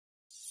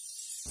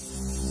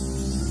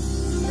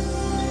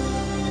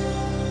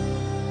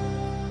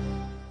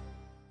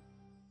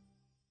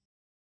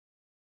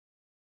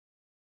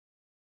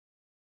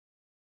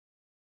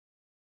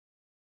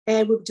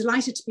We're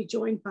delighted to be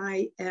joined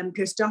by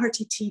Pearse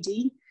Doherty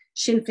T.D,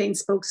 Sinn Féin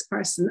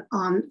spokesperson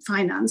on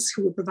finance,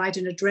 who will provide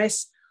an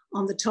address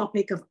on the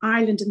topic of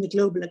Ireland and the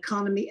global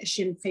economy, a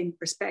Sinn Féin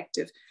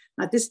perspective.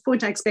 Now, at this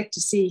point, I expect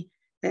to see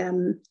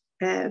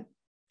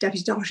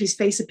Deputy Doherty's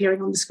face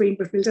appearing on the screen,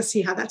 but we'll just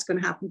see how that's going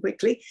to happen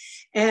quickly.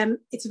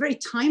 It's a very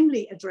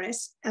timely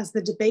address as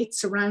the debate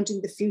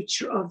surrounding the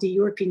future of the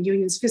European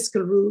Union's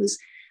fiscal rules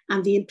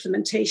and the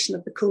implementation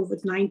of the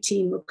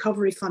COVID-19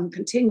 Recovery Fund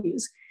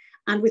continues,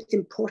 and with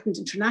important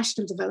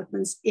international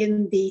developments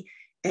in the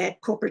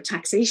corporate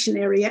taxation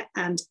area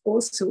and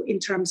also in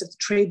terms of the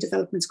trade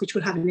developments which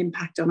will have an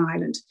impact on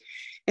Ireland.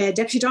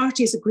 Deputy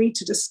Doherty has agreed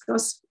to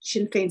discuss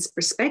Sinn Féin's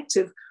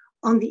perspective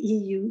on the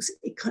EU's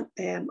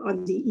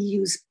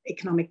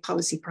economic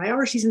policy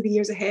priorities in the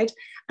years ahead,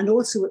 and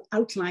also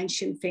outline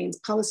Sinn Féin's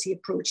policy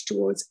approach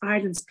towards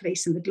Ireland's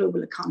place in the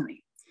global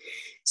economy.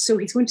 So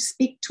he's going to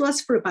speak to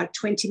us for about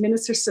 20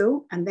 minutes or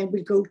so, and then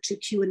we'll go to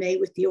Q&A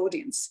with the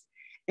audience.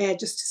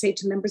 Just to say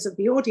to members of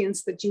the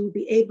audience that you will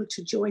be able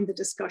to join the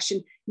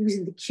discussion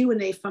using the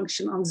Q&A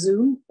function on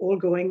Zoom, all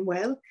going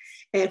well,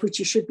 which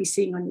you should be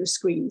seeing on your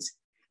screens.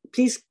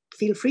 Please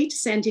feel free to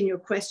send in your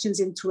questions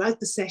in throughout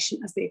the session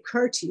as they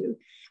occur to you,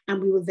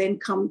 and we will then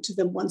come to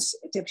them once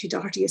Deputy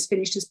Doherty has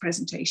finished his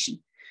presentation.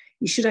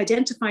 You should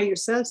identify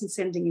yourselves in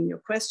sending in your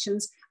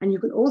questions, and you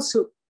can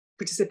also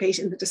participate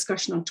in the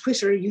discussion on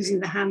Twitter using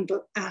the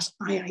handle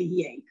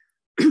 @IIEA.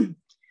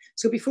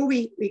 So before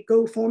we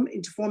go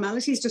into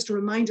formalities, just a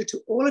reminder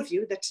to all of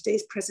you that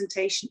today's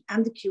presentation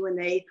and the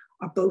Q&A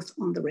are both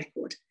on the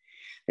record.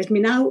 Let me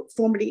now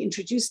formally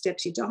introduce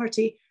Deputy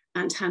Doherty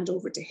and hand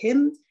over to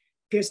him.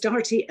 Pearse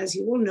Doherty, as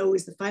you all know,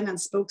 is the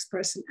finance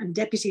spokesperson and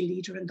deputy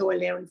leader in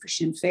Dáil Éireann for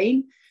Sinn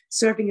Féin,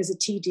 serving as a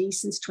TD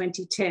since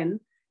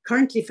 2010,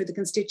 currently for the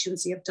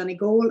constituency of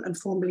Donegal and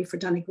formerly for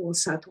Donegal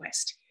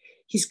South-West.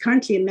 He's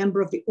currently a member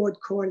of the Ard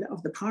Comhairle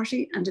of the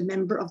party and a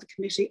member of the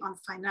Committee on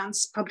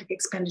Finance, Public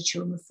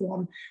Expenditure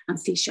Reform and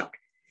Taoiseach.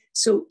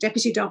 So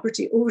Deputy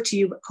Doherty, over to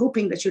you,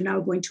 hoping that you're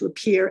now going to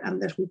appear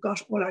and that we've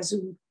got all our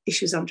Zoom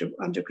issues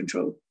under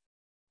control.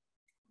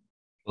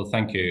 Well,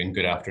 thank you and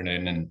good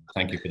afternoon, and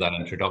thank you for that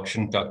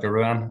introduction, Dr.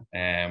 Ruan.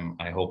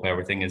 I hope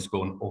everything is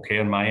going okay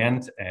on my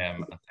end,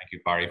 and thank you,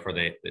 Barry, for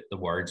the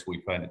words.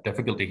 We found it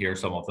difficult to hear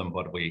some of them,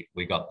 but we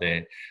got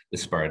the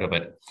spirit of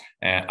it.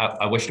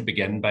 I wish to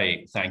begin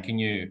by thanking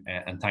you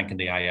and thanking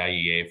the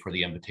IIEA for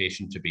the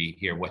invitation to be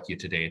here with you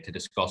today to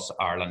discuss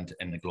Ireland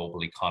in the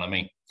global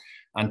economy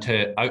and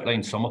to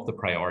outline some of the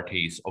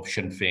priorities of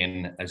Sinn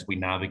Féin as we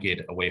navigate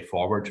a way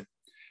forward.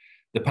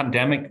 The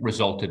pandemic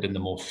resulted in the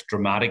most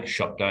dramatic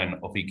shutdown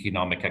of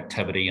economic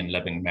activity in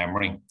living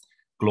memory.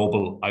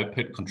 Global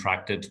output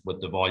contracted with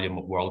the volume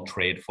of world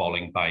trade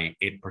falling by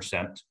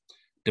 8%.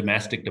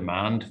 Domestic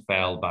demand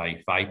fell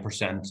by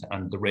 5%,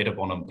 and the rate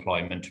of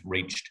unemployment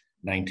reached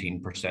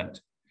 19%.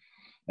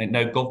 And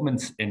now,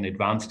 governments in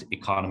advanced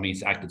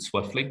economies acted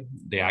swiftly.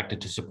 They acted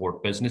to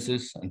support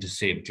businesses and to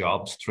save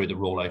jobs through the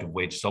rollout of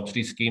wage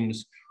subsidy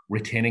schemes,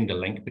 retaining the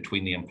link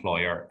between the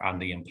employer and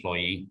the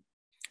employee.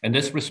 In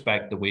this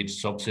respect, the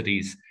wage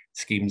subsidies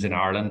schemes in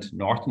Ireland,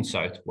 North and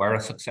South, were a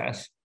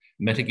success,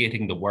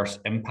 mitigating the worst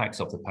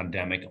impacts of the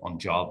pandemic on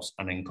jobs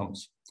and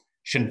incomes.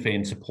 Sinn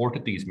Féin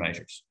supported these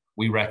measures.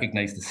 We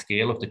recognise the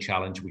scale of the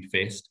challenge we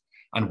faced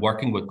and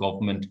working with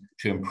government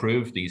to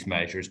improve these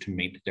measures to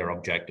meet their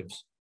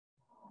objectives.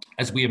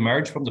 As we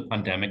emerge from the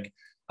pandemic,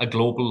 a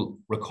global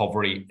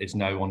recovery is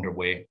now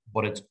underway,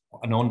 but it's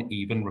an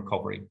uneven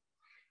recovery.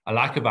 A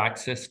lack of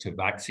access to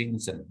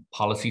vaccines and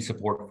policy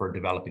support for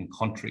developing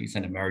countries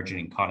and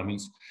emerging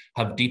economies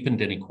have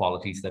deepened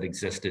inequalities that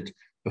existed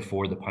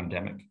before the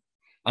pandemic.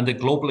 And the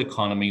global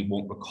economy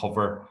won't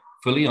recover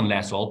fully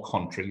unless all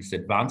countries,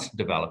 advanced and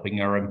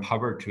developing, are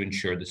empowered to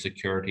ensure the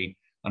security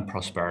and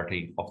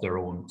prosperity of their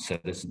own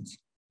citizens.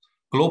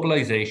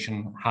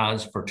 Globalization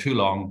has for too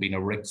long been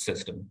a rigged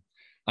system,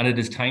 and it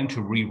is time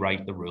to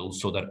rewrite the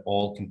rules so that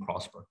all can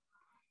prosper.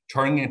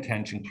 Turning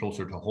attention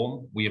closer to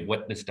home, we have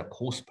witnessed a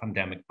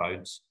post-pandemic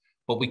bounce,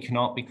 but we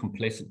cannot be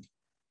complacent.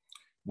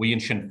 We in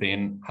Sinn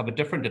Féin have a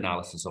different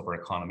analysis of our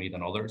economy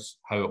than others,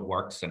 how it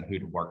works and who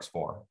it works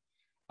for.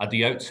 At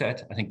the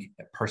outset, I think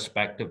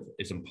perspective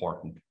is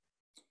important.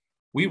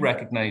 We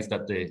recognise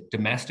that the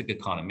domestic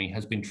economy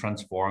has been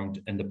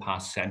transformed in the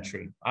past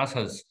century, as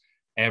has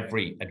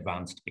every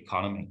advanced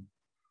economy.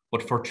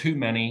 But for too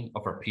many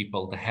of our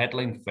people, the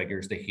headline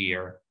figures they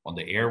hear on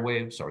the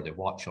airwaves or they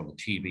watch on the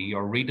TV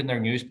or read in their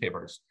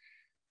newspapers,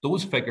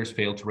 those figures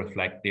fail to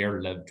reflect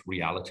their lived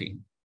reality.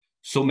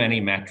 So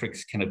many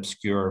metrics can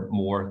obscure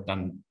more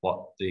than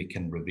what they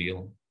can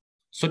reveal,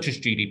 such as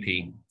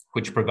GDP,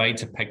 which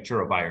provides a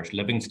picture of Irish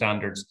living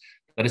standards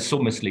that is so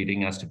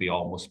misleading as to be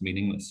almost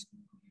meaningless.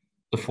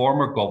 The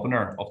former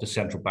governor of the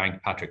central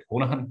bank, Patrick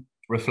Honohan,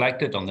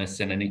 reflected on this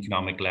in an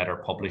economic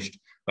letter published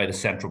by the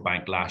central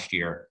bank last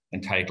year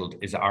entitled,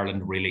 "Is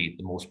Ireland really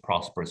the most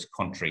prosperous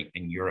country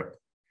in Europe?"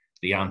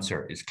 The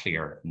answer is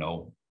clear,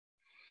 no.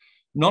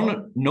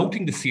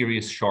 Noting the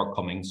serious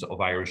shortcomings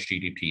of Irish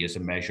GDP as a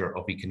measure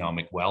of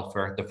economic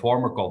welfare, the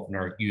former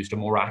governor used a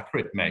more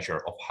accurate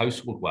measure of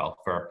household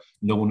welfare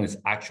known as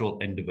actual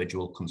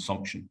individual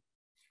consumption,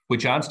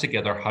 which adds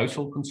together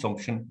household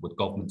consumption with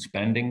government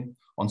spending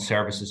on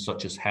services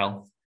such as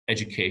health,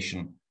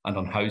 education, and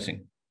on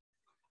housing.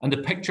 And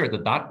the picture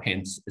that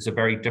paints is a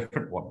very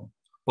different one,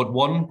 but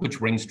one which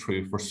rings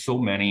true for so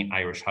many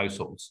Irish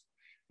households.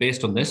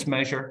 Based on this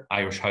measure,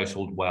 Irish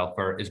household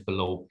welfare is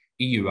below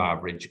EU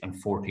average and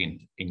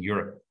 14th in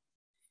Europe.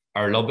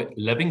 Our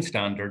living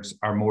standards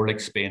are more like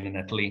Spain and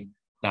Italy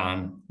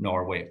than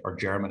Norway or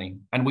Germany,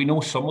 and we know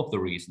some of the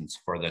reasons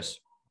for this.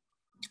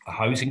 A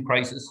housing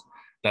crisis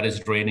that is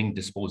draining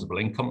disposable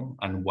income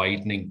and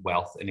widening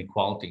wealth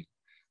inequality,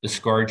 the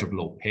scourge of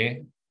low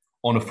pay,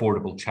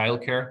 unaffordable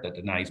childcare that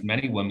denies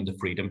many women the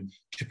freedom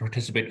to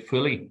participate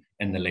fully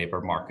in the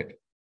labour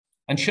market.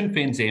 And Sinn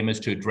Féin's aim is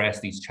to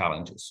address these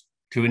challenges,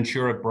 to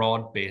ensure a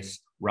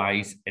broad-based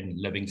rise in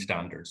living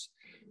standards,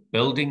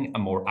 building a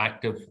more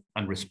active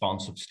and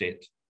responsive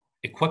state,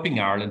 equipping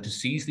Ireland to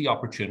seize the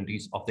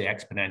opportunities of the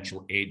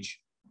exponential age,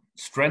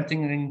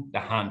 strengthening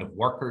the hand of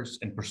workers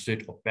in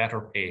pursuit of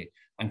better pay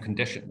and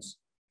conditions.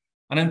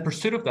 And in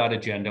pursuit of that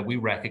agenda, we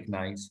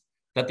recognise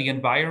that the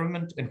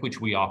environment in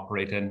which we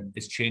operate in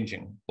is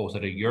changing, both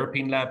at a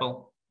European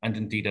level and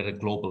indeed at a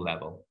global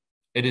level.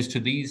 It is to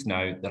these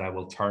now that I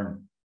will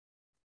turn.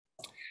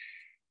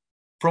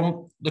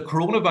 From the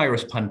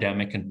coronavirus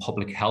pandemic and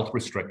public health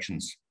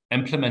restrictions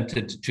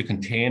implemented to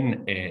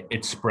contain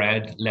its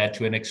spread led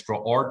to an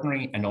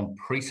extraordinary and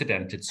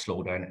unprecedented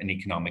slowdown in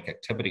economic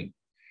activity.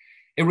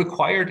 It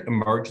required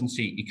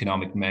emergency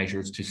economic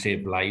measures to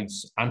save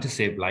lives and to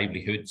save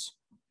livelihoods.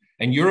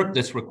 In Europe,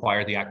 this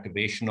required the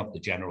activation of the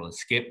General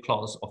Escape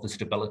Clause of the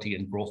Stability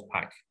and Growth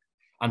Pact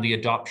and the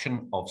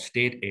adoption of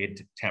state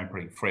aid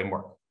temporary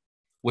framework.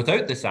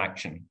 Without this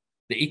action,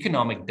 the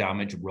economic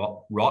damage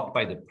wrought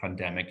by the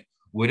pandemic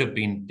would have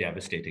been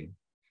devastating.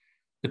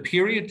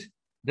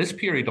 This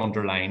period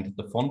underlined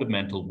the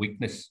fundamental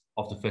weakness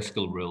of the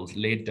fiscal rules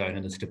laid down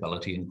in the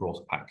Stability and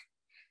Growth Pact.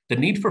 The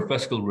need for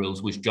fiscal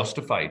rules was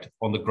justified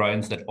on the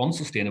grounds that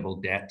unsustainable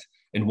debt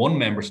in one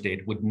member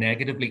state would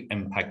negatively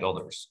impact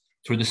others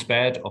through the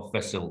spread of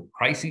fiscal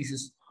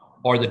crises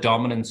or the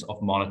dominance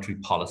of monetary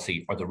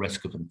policy or the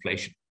risk of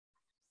inflation.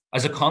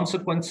 As a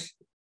consequence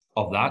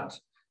of that,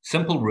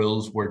 simple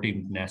rules were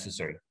deemed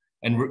necessary,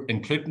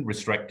 including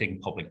restricting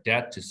public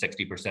debt to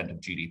 60% of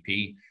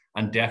GDP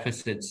and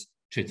deficits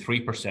to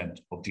 3%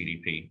 of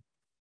GDP.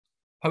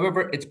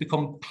 However, it's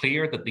become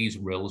clear that these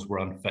rules were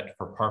unfit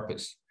for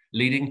purpose,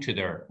 leading to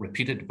their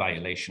repeated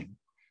violation.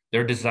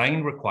 Their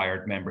design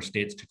required member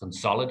states to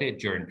consolidate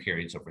during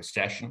periods of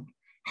recession,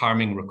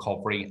 harming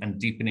recovery and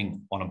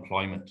deepening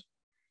unemployment.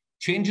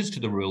 Changes to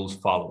the rules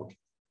followed,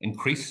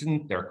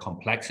 increasing their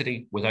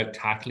complexity without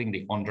tackling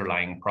the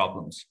underlying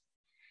problems.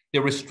 They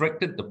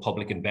restricted the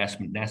public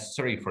investment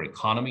necessary for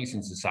economies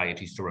and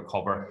societies to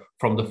recover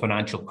from the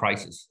financial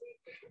crisis.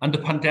 And the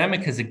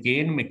pandemic has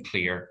again made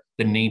clear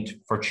the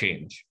need for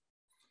change.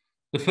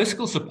 The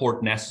fiscal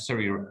support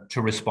necessary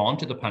to respond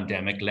to the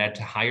pandemic led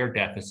to higher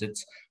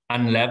deficits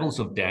and levels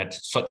of debt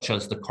such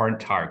as the current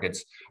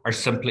targets are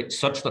simply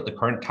such that the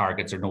current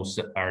targets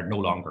are no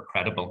longer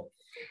credible.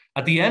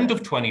 At the end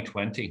of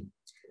 2020,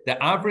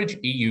 the average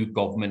EU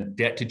government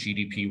debt to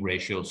GDP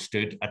ratio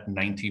stood at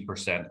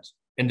 90%.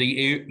 In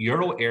the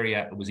euro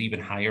area, it was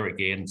even higher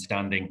again,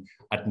 standing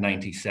at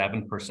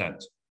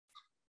 97%.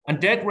 And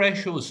debt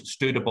ratios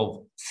stood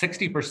above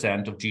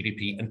 60% of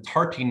GDP in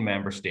 13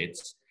 member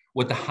states,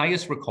 with the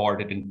highest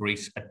recorded in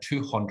Greece at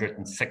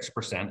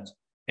 206%,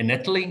 in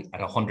Italy at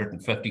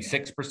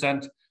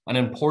 156%, and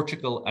in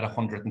Portugal at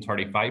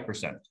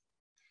 135%.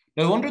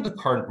 Now, under the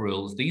current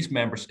rules, these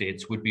member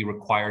states would be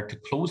required to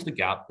close the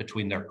gap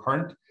between their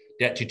current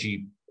debt to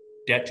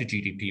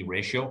GDP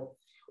ratio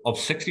of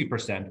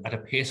 60% at a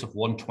pace of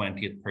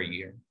 1/20th per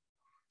year.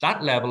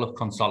 That level of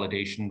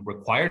consolidation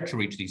required to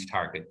reach these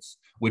targets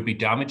would be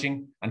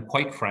damaging, and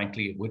quite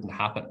frankly, it wouldn't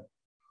happen.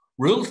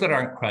 Rules that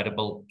aren't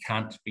credible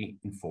can't be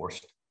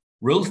enforced.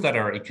 Rules that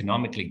are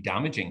economically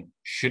damaging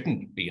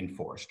shouldn't be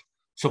enforced.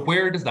 So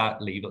where does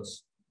that leave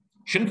us?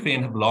 Sinn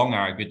Féin have long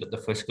argued that the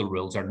fiscal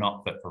rules are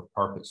not fit for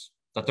purpose,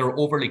 that they're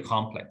overly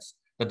complex,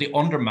 that they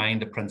undermine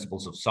the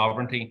principles of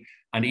sovereignty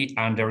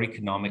and are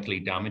economically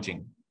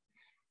damaging.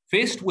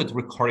 Faced with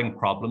recurring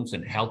problems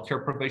in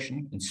healthcare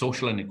provision, in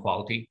social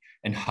inequality,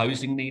 in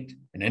housing need,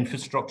 in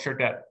infrastructure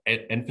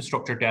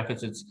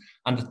deficits,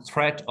 and the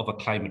threat of a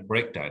climate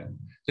breakdown,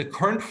 the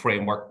current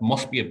framework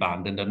must be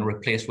abandoned and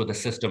replaced with a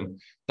system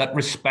that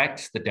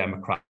respects the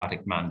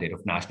democratic mandate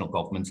of national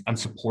governments and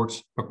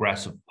supports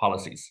progressive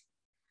policies.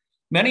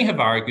 Many have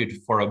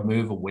argued for a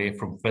move away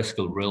from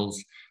fiscal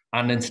rules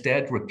and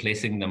instead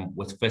replacing them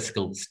with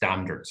fiscal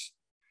standards.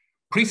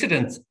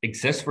 Precedents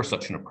exist for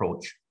such an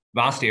approach.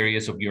 Vast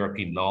areas of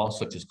European law,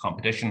 such as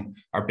competition,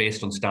 are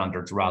based on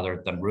standards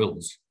rather than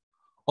rules.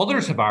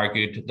 Others have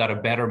argued that a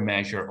better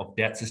measure of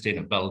debt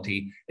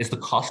sustainability is the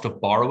cost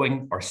of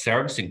borrowing or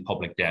servicing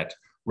public debt,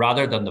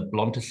 rather than the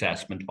blunt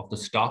assessment of the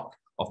stock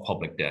of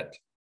public debt.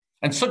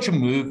 And such a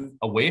move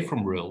away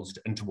from rules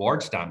and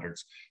towards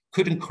standards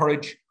could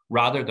encourage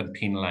rather than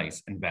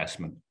penalise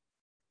investment.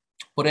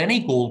 But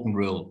any golden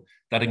rule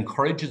that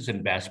encourages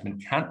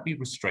investment can't be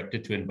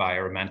restricted to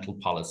environmental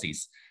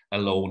policies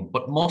alone,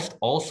 but must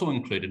also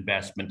include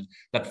investment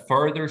that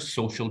furthers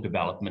social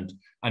development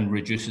and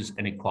reduces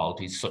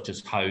inequalities such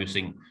as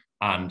housing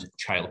and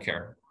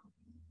childcare.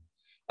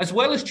 As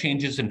well as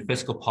changes in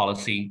fiscal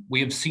policy,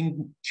 we have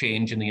seen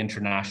change in the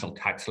international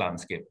tax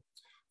landscape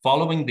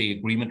following the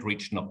agreement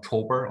reached in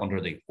October under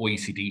the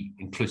OECD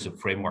inclusive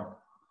framework.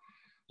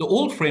 The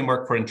old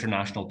framework for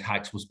international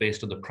tax was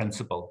based on the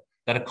principle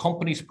that a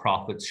company's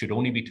profits should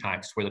only be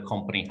taxed where the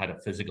company had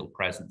a physical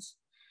presence.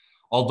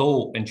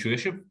 Although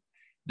intuitive,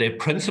 the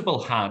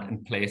principle had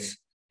in place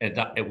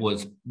that it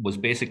was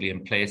basically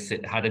in place,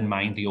 it had in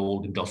mind the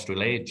old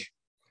industrial age.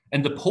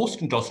 In the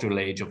post-industrial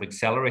age of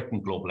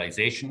accelerating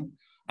globalization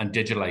and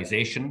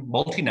digitalization,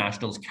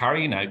 multinationals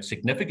carrying out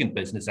significant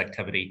business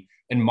activity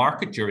in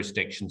market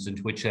jurisdictions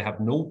into which they have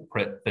no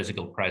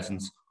physical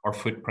presence or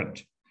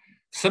footprint.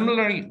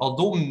 Similarly,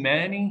 although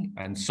many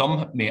and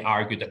some may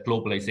argue that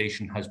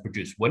globalization has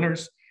produced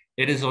winners,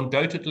 it has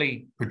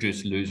undoubtedly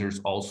produced losers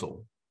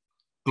also.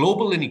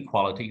 Global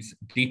inequalities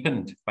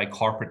deepened by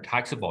corporate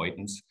tax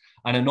avoidance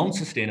and an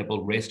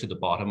unsustainable race to the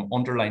bottom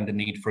underline the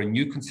need for a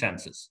new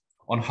consensus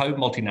on how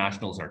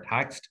multinationals are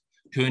taxed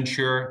to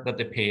ensure that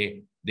they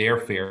pay their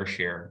fair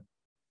share.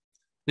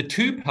 The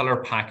two-pillar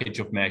package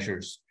of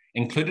measures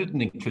included in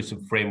the inclusive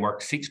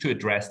framework seeks to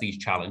address these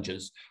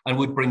challenges and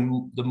would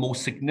bring the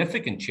most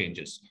significant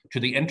changes to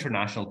the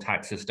international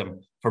tax system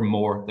for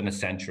more than a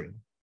century.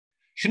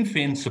 Sinn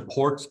Féin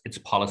supports its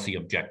policy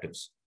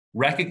objectives,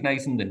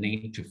 recognising the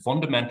need to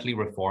fundamentally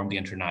reform the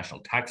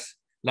international tax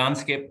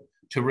landscape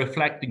to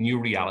reflect the new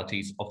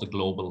realities of the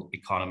global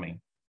economy.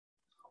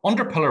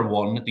 Under Pillar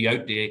 1, the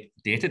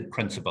outdated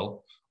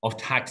principle of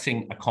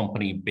taxing a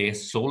company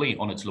based solely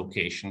on its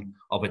location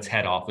of its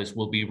head office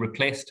will be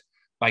replaced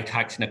by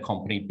taxing a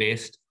company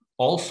based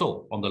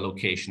also on the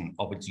location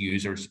of its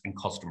users and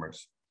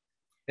customers.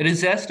 It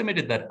is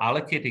estimated that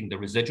allocating the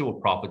residual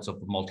profits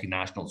of the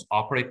multinationals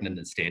operating in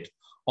the state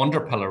under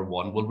Pillar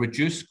 1 will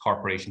reduce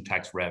corporation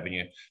tax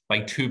revenue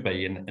by $2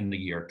 billion in the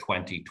year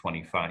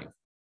 2025.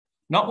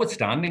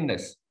 Notwithstanding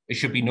this, it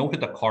should be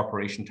noted that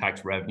corporation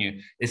tax revenue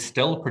is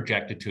still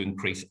projected to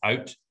increase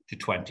out to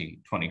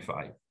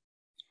 2025.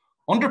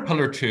 Under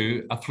Pillar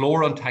 2, a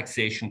floor on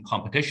taxation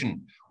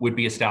competition would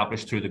be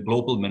established through the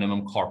global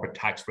minimum corporate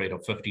tax rate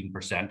of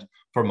 15%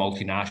 for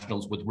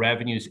multinationals with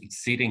revenues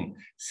exceeding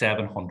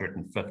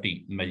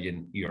 €750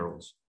 million.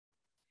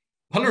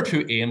 Pillar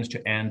 2 aims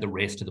to end the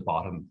race to the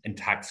bottom in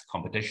tax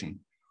competition,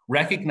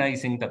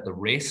 recognising that the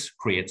race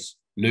creates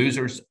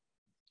losers,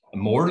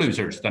 more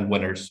losers than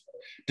winners,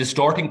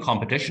 distorting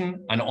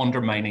competition and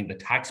undermining the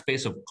tax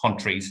base of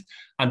countries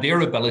and their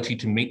ability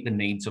to meet the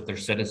needs of their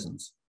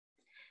citizens.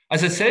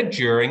 As I said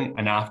during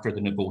and after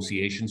the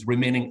negotiations,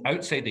 remaining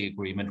outside the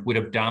agreement would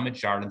have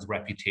damaged Ireland's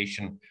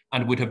reputation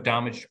and would have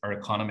damaged our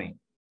economy.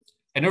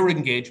 In our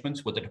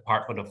engagements with the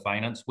Department of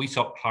Finance, we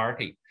sought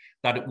clarity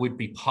that it would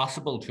be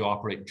possible to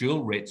operate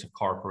dual rates of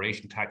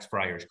corporation tax for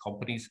Irish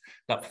companies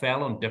that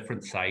fell on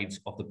different sides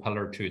of the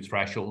Pillar 2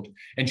 threshold,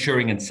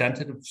 ensuring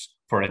incentives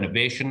for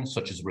innovation,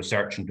 such as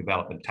research and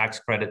development tax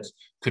credits,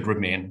 could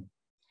remain.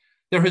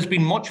 There has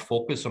been much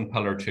focus on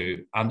Pillar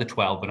 2 and the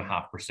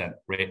 12.5%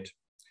 rate.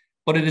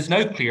 But it is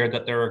now clear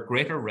that there are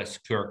greater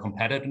risks to our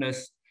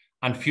competitiveness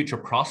and future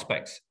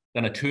prospects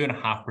than a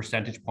 2.5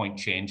 percentage point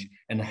change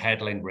in the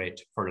headline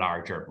rate for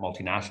larger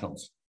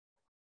multinationals.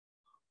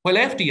 While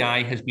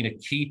FDI has been a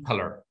key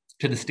pillar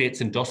to the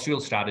state's industrial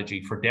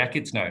strategy for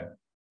decades now,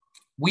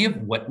 we have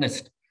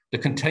witnessed the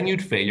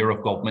continued failure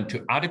of government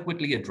to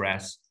adequately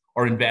address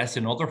or invest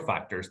in other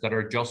factors that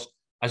are just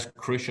as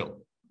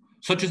crucial,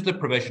 such as the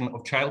provision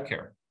of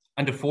childcare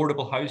and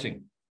affordable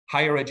housing,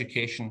 higher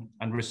education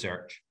and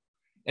research.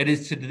 It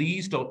is to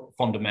these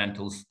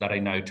fundamentals that I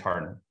now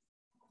turn.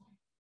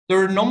 There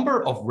are a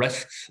number of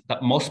risks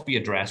that must be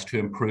addressed to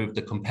improve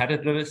the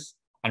competitiveness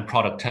and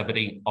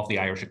productivity of the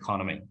Irish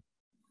economy.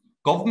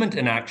 Government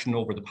inaction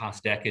over the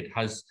past decade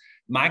has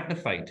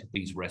magnified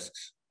these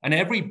risks, and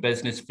every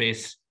business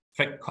faces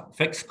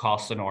fixed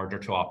costs in order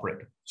to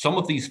operate. Some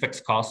of these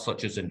fixed costs,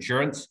 such as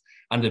insurance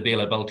and the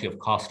availability of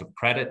cost of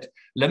credit,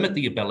 limit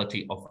the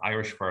ability of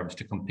Irish firms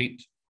to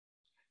compete.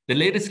 The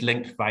latest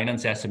linked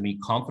finance SME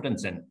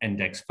confidence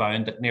index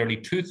found that nearly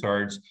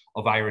 2/3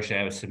 of Irish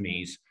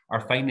SMEs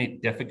are finding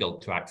it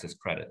difficult to access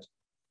credit.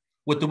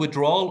 With the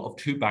withdrawal of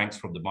 2 banks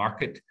from the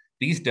market,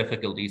 these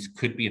difficulties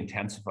could be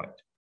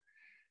intensified.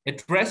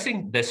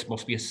 Addressing this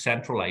must be a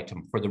central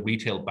item for the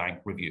retail bank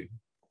review.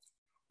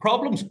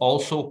 Problems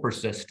also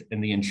persist in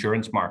the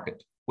insurance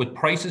market, with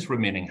prices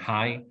remaining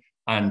high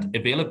and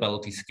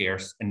availability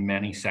scarce in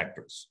many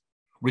sectors.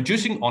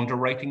 Reducing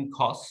underwriting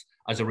costs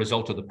as a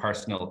result of the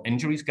personal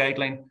injuries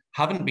guideline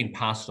haven't been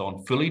passed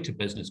on fully to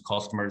business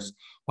customers,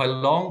 while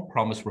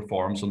long-promised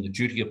reforms on the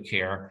duty of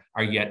care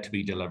are yet to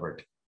be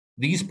delivered.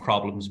 These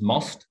problems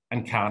must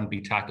and can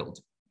be tackled.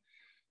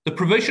 The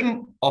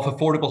provision of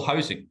affordable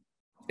housing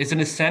is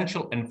an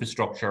essential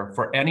infrastructure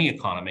for any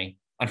economy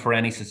and for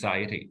any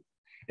society.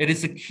 It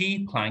is a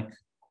key plank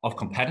of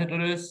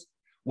competitiveness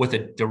with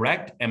a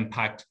direct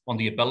impact on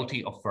the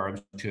ability of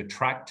firms to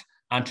attract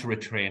and to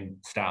retain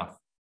staff.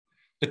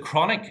 The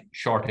chronic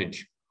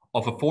shortage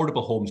of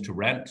affordable homes to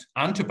rent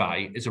and to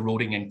buy is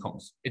eroding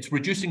incomes. It's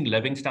reducing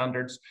living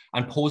standards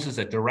and poses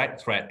a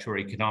direct threat to our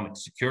economic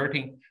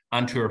security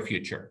and to our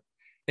future.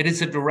 It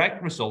is a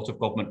direct result of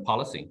government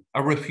policy,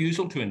 a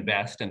refusal to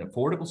invest in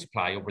affordable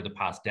supply over the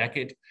past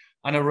decade,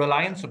 and a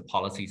reliance on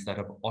policies that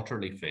have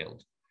utterly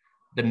failed.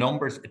 The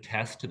numbers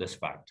attest to this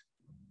fact.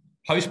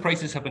 House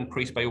prices have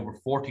increased by over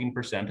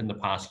 14% in the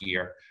past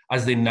year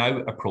as they now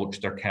approach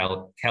their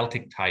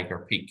Celtic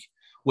Tiger peak,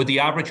 with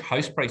the average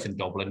house price in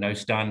Dublin now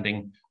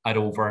standing at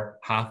over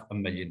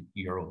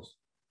 €500,000.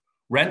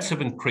 Rents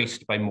have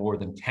increased by more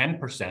than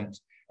 10%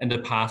 in the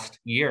past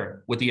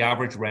year, with the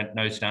average rent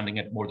now standing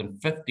at more than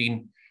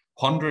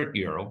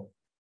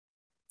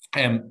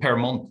 €1,500 per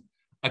month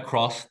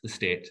across the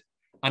state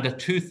and at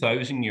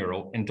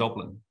 €2,000 in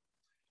Dublin.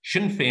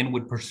 Sinn Féin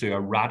would pursue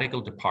a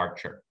radical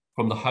departure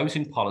from the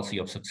housing policy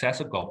of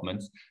successive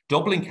governments,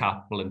 doubling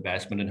capital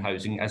investment in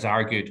housing as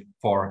argued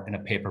for in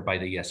a paper by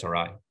the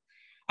ESRI.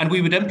 And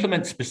we would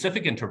implement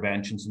specific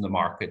interventions in the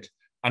market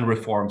and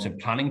reforms in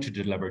planning to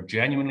deliver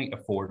genuinely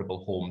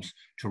affordable homes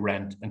to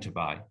rent and to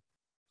buy.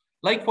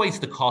 Likewise,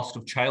 the cost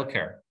of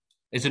childcare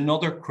is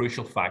another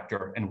crucial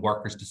factor in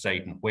workers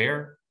deciding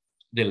where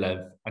they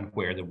live and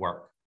where they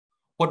work.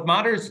 What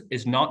matters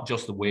is not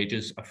just the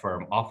wages a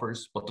firm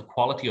offers, but the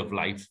quality of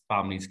life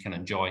families can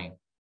enjoy.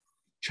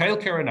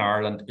 Childcare in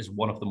Ireland is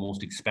one of the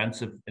most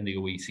expensive in the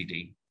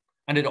OECD,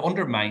 and it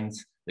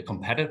undermines the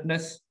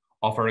competitiveness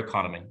of our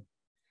economy.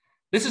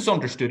 This is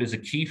understood as a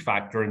key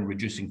factor in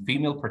reducing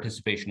female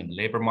participation in the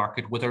labour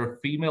market, with our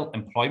female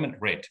employment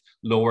rate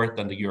lower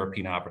than the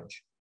European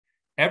average.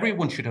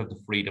 Everyone should have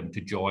the freedom to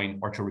join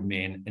or to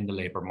remain in the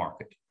labour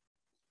market.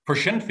 For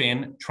Sinn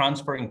Féin,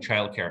 transferring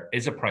childcare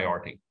is a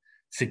priority,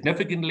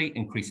 significantly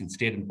increasing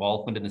state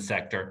involvement in the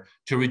sector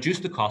to reduce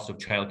the cost of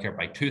childcare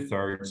by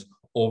 2/3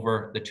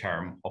 over the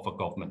term of a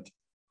government.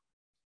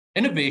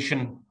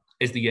 Innovation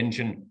is the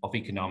engine of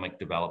economic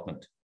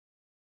development.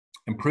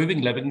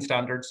 Improving living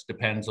standards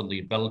depends on the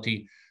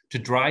ability to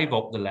drive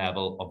up the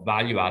level of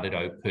value-added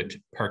output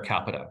per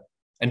capita,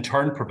 in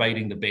turn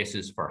providing the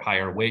basis for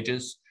higher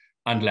wages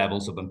and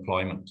levels of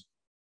employment.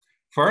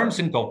 Firms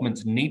and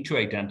governments need to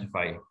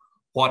identify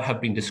what have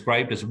been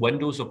described as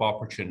windows of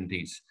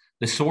opportunities,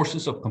 the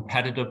sources of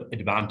competitive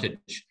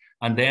advantage,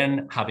 and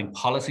then having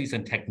policies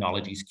and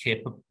technologies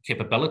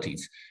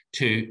capabilities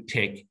to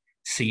take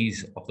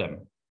seize of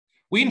them.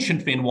 We in Sinn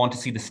Féin want to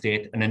see the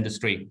state and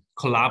industry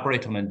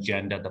collaborate on an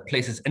agenda that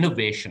places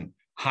innovation,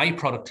 high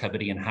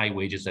productivity and high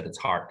wages at its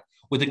heart,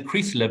 with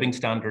increased living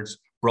standards,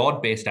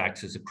 broad-based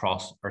access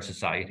across our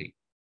society.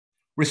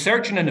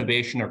 Research and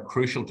innovation are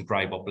crucial to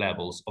drive up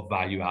levels of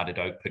value-added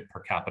output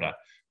per capita,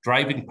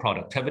 driving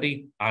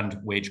productivity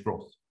and wage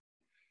growth.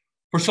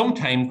 For some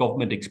time,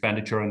 government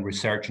expenditure on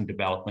research and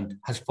development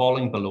has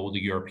fallen below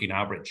the European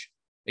average.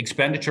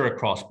 Expenditure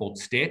across both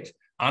state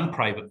and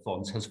private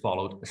funds has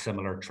followed a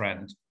similar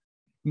trend.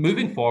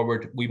 Moving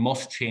forward, we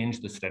must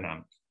change this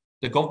dynamic.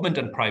 The government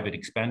and private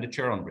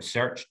expenditure on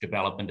research,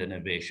 development, and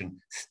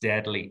innovation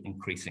steadily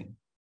increasing.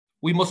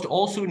 We must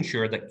also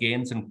ensure that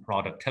gains in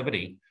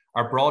productivity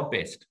are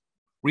broad-based.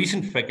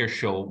 Recent figures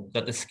show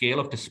that the scale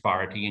of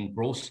disparity in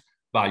gross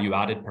value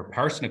added per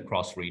person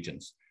across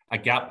regions, a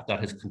gap that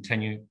has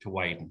continued to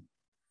widen.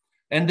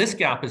 And this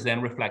gap is then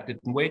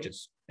reflected in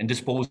wages, in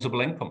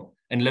disposable income,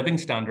 in living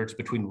standards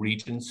between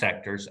regions,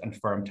 sectors, and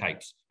firm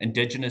types,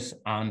 Indigenous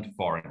and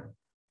foreign.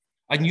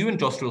 A new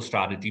industrial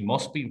strategy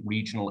must be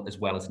regional as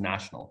well as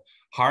national,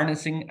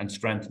 harnessing and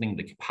strengthening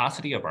the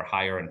capacity of our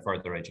higher and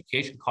further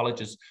education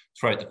colleges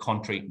throughout the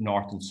country,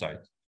 north and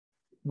south.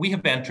 We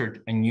have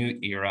entered a new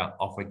era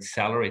of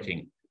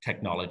accelerating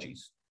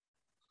technologies.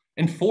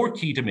 In 4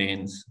 key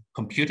domains,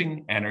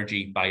 computing,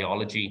 energy,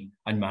 biology,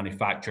 and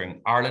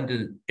manufacturing,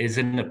 Ireland is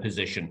in a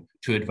position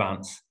to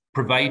advance,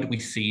 provided we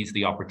seize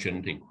the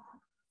opportunity.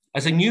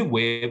 As a new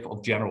wave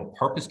of general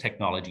purpose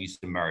technologies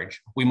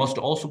emerge, we must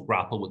also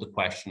grapple with the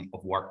question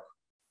of work.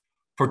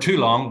 For too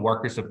long,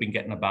 workers have been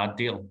getting a bad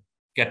deal,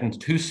 getting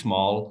too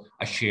small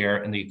a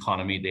share in the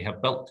economy they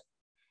have built.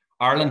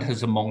 Ireland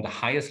has among the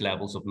highest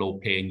levels of low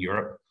pay in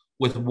Europe,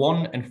 with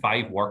 1 in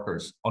 5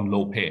 workers on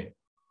low pay.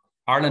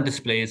 Ireland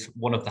displays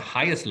one of the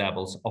highest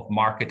levels of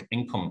market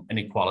income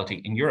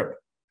inequality in Europe.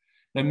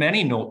 Now,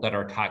 many note that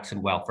our tax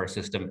and welfare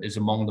system is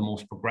among the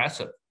most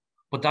progressive,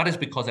 but that is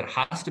because it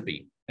has to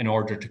be in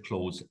order to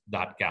close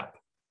that gap.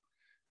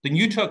 The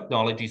new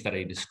technologies that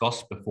I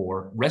discussed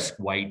before risk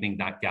widening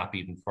that gap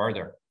even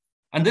further.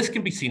 And this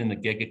can be seen in the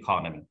gig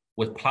economy,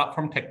 with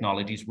platform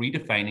technologies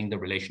redefining the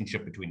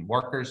relationship between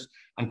workers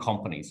and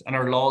companies, and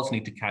our laws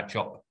need to catch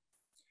up.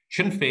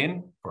 Sinn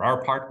Féin, for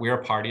our part, we're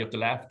a party of the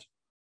left.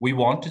 We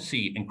want to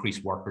see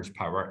increased workers'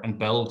 power and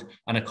build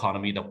an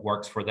economy that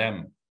works for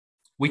them.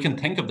 We can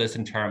think of this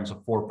in terms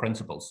of 4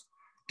 principles: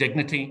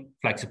 dignity,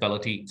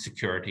 flexibility,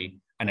 security,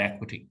 and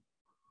equity.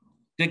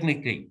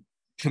 Dignity,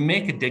 to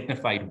make a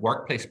dignified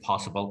workplace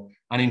possible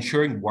and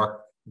ensuring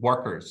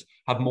workers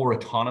have more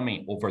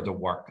autonomy over their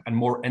work and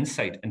more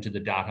insight into the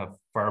data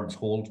firms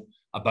hold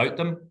about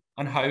them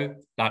and how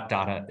that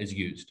data is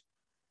used.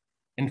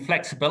 In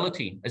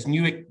flexibility, as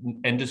new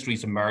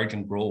industries emerge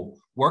and grow,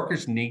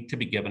 workers need to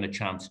be given a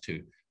chance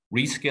to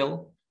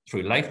reskill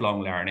through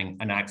lifelong learning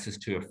and access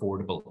to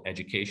affordable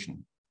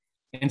education.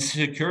 In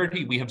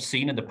security, we have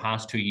seen in the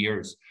past 2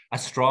 years, a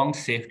strong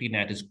safety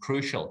net is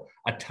crucial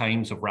at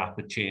times of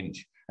rapid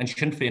change, and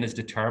Sinn Féin is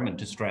determined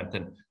to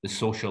strengthen the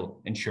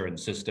social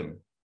insurance system.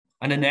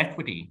 And in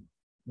equity,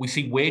 we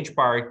see wage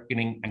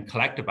bargaining and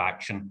collective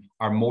action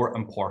are more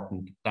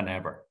important than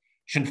ever.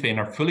 Sinn Féin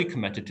are fully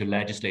committed to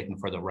legislating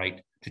for the right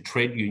to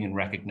trade union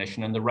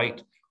recognition and the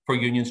right for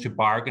unions to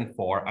bargain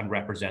for and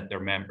represent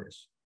their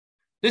members.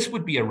 This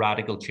would be a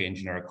radical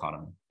change in our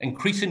economy,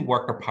 increasing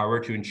worker power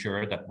to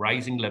ensure that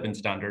rising living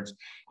standards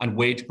and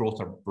wage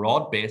growth are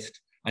broad-based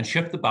and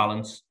shift the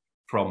balance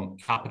from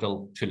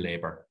capital to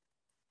labour.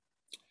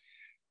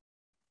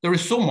 There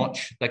is so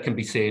much that can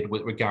be said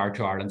with regard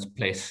to Ireland's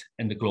place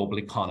in the global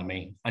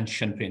economy and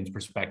Sinn Féin's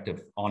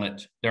perspective on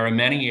it. There are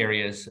many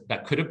areas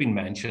that could have been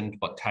mentioned,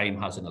 but time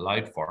hasn't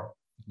allowed for.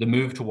 The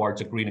move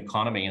towards a green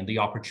economy and the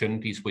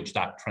opportunities which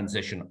that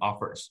transition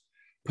offers.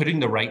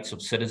 Putting the rights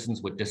of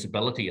citizens with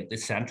disability at the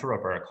centre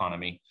of our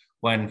economy,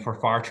 when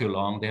for far too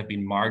long they have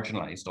been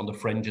marginalised on the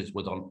fringes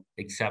with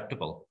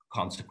unacceptable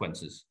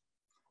consequences.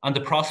 And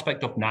the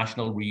prospect of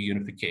national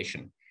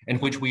reunification, in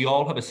which we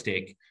all have a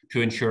stake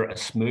to ensure a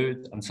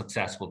smooth and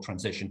successful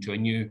transition to a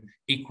new,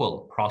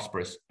 equal,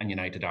 prosperous and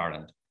united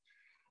Ireland.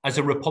 As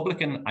a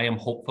Republican, I am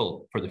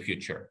hopeful for the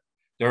future.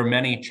 There are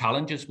many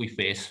challenges we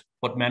face,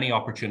 but many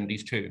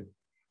opportunities too.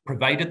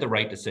 Provided the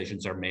right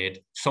decisions are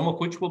made, some of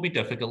which will be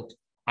difficult,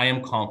 I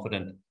am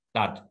confident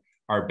that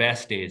our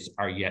best days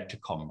are yet to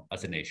come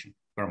as a nation.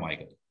 Gar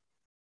maigad.